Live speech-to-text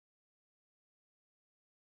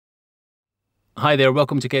Hi there,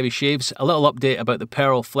 welcome to Kevy Shaves. A little update about the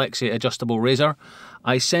Pearl Flexi adjustable razor.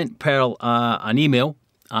 I sent Pearl an email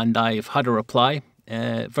and I've had a reply,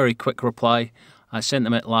 very quick reply. I sent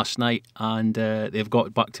them it last night and they've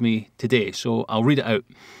got back to me today, so I'll read it out.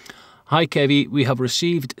 Hi Kevy, we have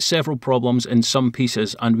received several problems in some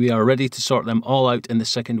pieces and we are ready to sort them all out in the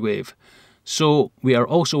second wave. So we are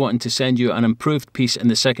also wanting to send you an improved piece in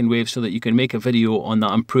the second wave so that you can make a video on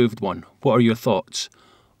that improved one. What are your thoughts?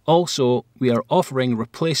 Also, we are offering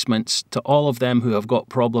replacements to all of them who have got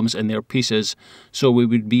problems in their pieces, so we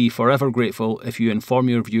would be forever grateful if you inform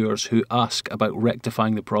your viewers who ask about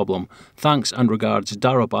rectifying the problem. Thanks and regards,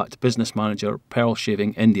 Darabat, Business Manager, Pearl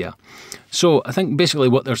Shaving, India. So I think basically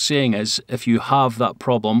what they're saying is if you have that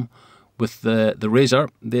problem with the razor,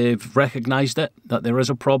 they've recognised it, that there is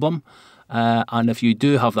a problem, and if you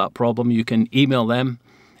do have that problem, you can email them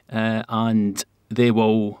and they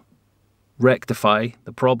will rectify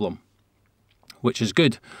the problem, which is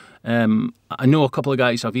good. I know a couple of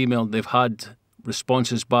guys have emailed, they've had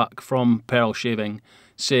responses back from Pearl Shaving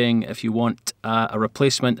saying if you want a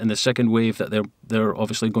replacement in the second wave that they're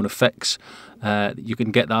obviously going to fix, you can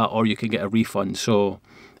get that or you can get a refund. So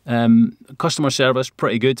customer service,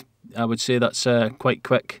 pretty good. I would say that's quite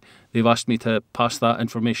quick. They've asked me to pass that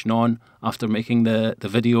information on after making the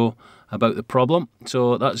video about the problem,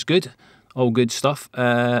 so that's good. All good stuff.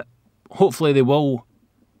 Hopefully they will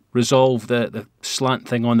resolve the slant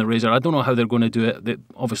thing on the razor. I don't know how they're going to do it.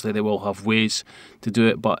 Obviously they will have ways to do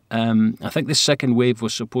it, but I think the second wave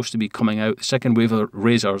was supposed to be coming out. The second wave of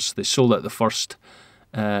razors, they sold out the first,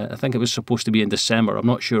 I think it was supposed to be in December. I'm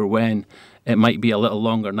not sure when. It might be a little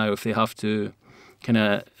longer now if they have to kind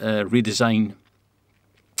of redesign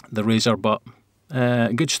the razor, but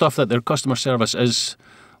good stuff that their customer service is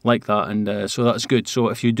like that, and so that's good. So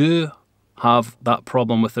if you do have that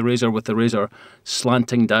problem with the razor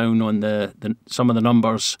slanting down on some of the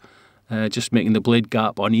numbers, just making the blade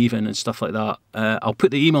gap uneven and stuff like that, I'll put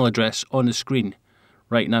the email address on the screen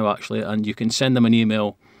right now actually, and you can send them an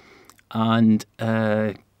email and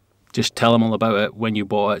just tell them all about it, when you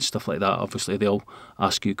bought it, stuff like that. Obviously they'll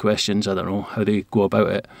ask you questions. I don't know how they go about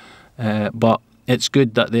it, but it's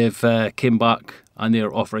good that they've came back and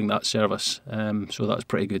they're offering that service, so that's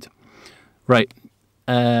pretty good. Right.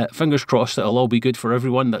 Fingers crossed it'll all be good for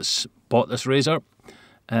everyone that's bought this razor.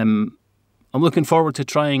 I'm looking forward to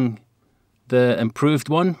trying the improved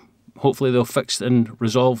one. Hopefully they'll fix and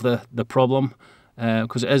resolve the problem,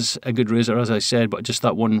 because it is a good razor, as I said, but just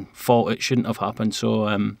that one fault, it shouldn't have happened.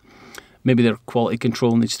 So maybe their quality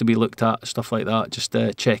control needs to be looked at, stuff like that. Just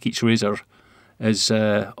check each razor is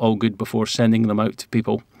all good before sending them out to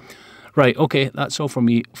people. Right, okay, that's all from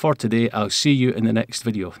me for today. I'll see you in the next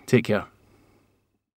video. Take care.